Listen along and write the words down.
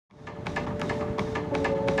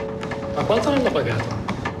Quanto l'hanno pagato?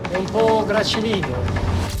 È un po' gracilino.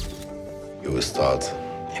 You will start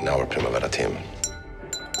in our Primavera team.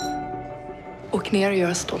 Åk ner och gör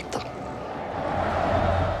oss stolta.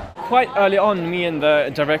 Quite early on, me and the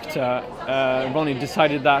director, Ronnie,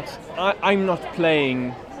 decided that I'm not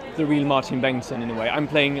playing the real Martin Bengtsson in a way. I'm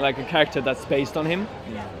playing like a character that's based on him,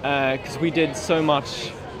 because we did so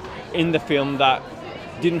much in the film that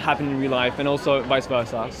didn't happen in real life, and also vice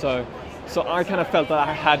versa. So I kind of felt that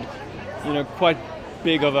I had, quite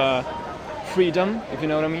big of a freedom, if you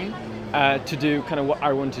know what I mean, to do kind of what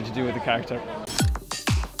I wanted to do with the character.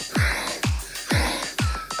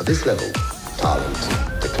 At this level,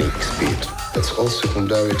 talent, technique, speed, that's all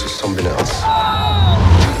secondary to something else.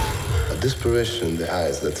 A desperation in the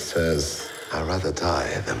eyes that says, I'd rather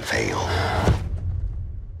die than fail.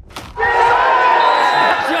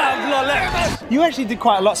 You actually did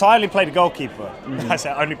quite a lot. So I only played a goalkeeper. I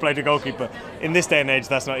said I only played a goalkeeper. In this day and age,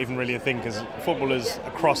 that's not even really a thing because footballers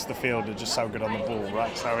across the field are just so good on the ball,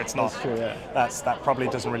 right? So it's not. That's true, yeah. That probably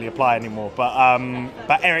doesn't really apply anymore.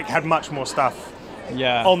 But Erik had much more stuff.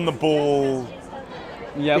 Yeah. On the ball.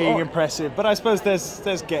 Yeah. Being impressive. But I suppose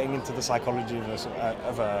there's getting into the psychology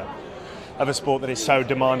of a sport that is so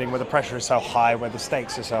demanding, where the pressure is so high, where the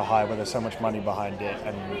stakes are so high, where there's so much money behind it,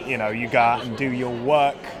 and you go out and do your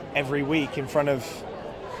work every week in front of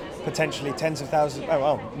potentially tens of thousands,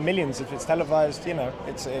 millions if it's televised.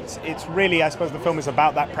 It's really, I suppose, the film is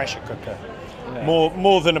about that pressure cooker,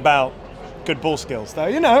 more than about good ball skills, though.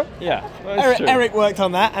 Yeah, well, Erik worked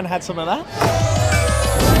on that and had some of that.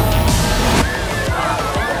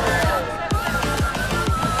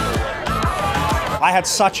 I had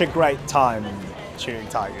such a great time shooting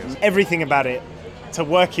tigers. Everything about it, to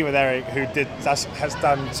working with Erik, who has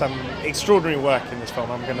done some extraordinary work in this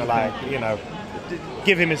film. I'm gonna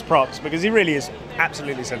give him his props because he really is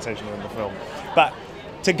absolutely sensational in the film. But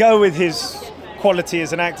to go with his quality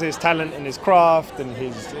as an actor, his talent and his craft, and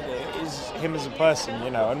him as a person,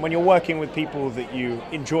 and when you're working with people that you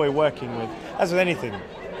enjoy working with, as with anything,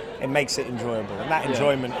 it makes it enjoyable. And that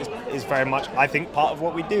enjoyment is very much, I think, part of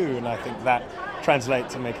what we do, and I think that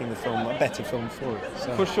translates to making the film a better film for it.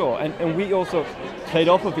 So. For sure, and we also played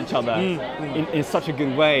off of each other in such a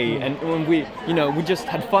good way, and when we just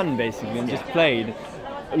had fun basically, and just played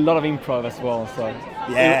a lot of improv as well, so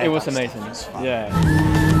it was amazing. Yeah.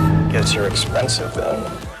 Guess you're expensive then.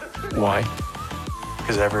 Why?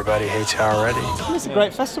 Because everybody hates you already. It's a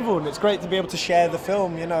great festival, and it's great to be able to share the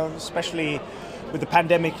film, especially with the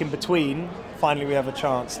pandemic in between. Finally we have a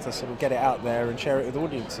chance to sort of get it out there and share it with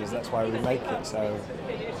audiences. That's why we make it, so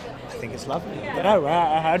I think it's lovely. I don't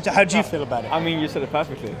know, how do you feel about it? I mean, you said it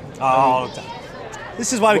perfectly. Oh,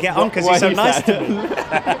 this is why we get on, because you're so nice to me.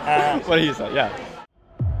 What do you say? Yeah.